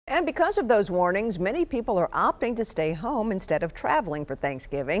And because of those warnings, many people are opting to stay home instead of traveling for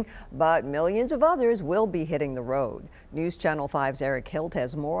Thanksgiving, but millions of others will be hitting the road. News Channel 5's Eric Hilt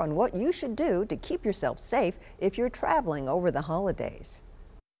has more on what you should do to keep yourself safe if you're traveling over the holidays.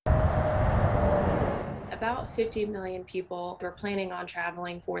 About 50 million people were planning on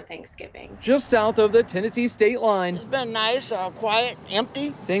traveling for Thanksgiving. Just south of the Tennessee state line. It's been nice, quiet,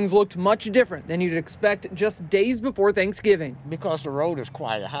 empty. Things looked much different than you'd expect just days before Thanksgiving. Because the road is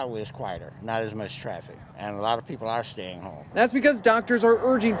quieter, the highway is quieter, not as much traffic. And a lot of people are staying home. That's because doctors are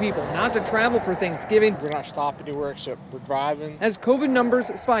urging people not to travel for Thanksgiving. We're not stopping anywhere except we're driving. As COVID numbers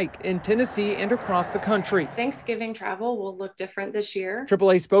spike in Tennessee and across the country. Thanksgiving travel will look different this year.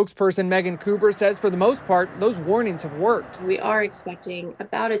 AAA spokesperson Megan Cooper says for the most part, those warnings have worked. We are expecting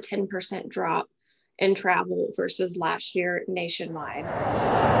about a 10% drop in travel versus last year nationwide.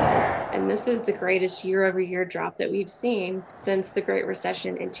 And this is the greatest year-over-year drop that we've seen since the Great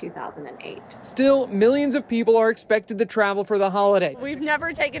Recession in 2008. Still, millions of people are expected to travel for the holiday. We've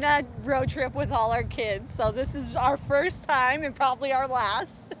never taken a road trip with all our kids, so this is our first time and probably our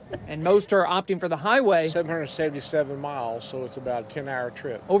last. And most are opting for the highway. 777 miles, so it's about a 10-hour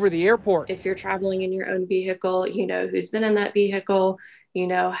trip. Over the airport. If you're traveling in your own vehicle, you know who's been in that vehicle, you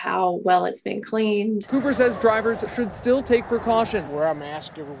know how well it's been cleaned. Cooper says drivers should still take precautions. Wear a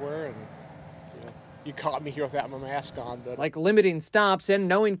mask everywhere, and you caught me here without my mask on. But like limiting stops and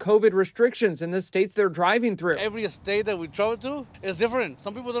knowing COVID restrictions in the states they're driving through. Every state that we travel to is different.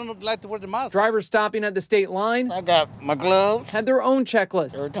 Some people don't like to wear the mask. Drivers stopping at the state line. I got my gloves. Had their own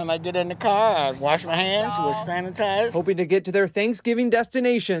checklist. Every time I get in the car, I wash my hands with sanitizer. Hoping to get to their Thanksgiving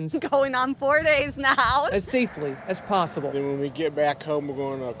destinations. Going on 4 days now. As safely as possible. Then when we get back home, we're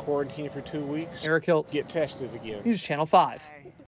going to quarantine for 2 weeks. Eric Hilt. Get tested again. News Channel 5.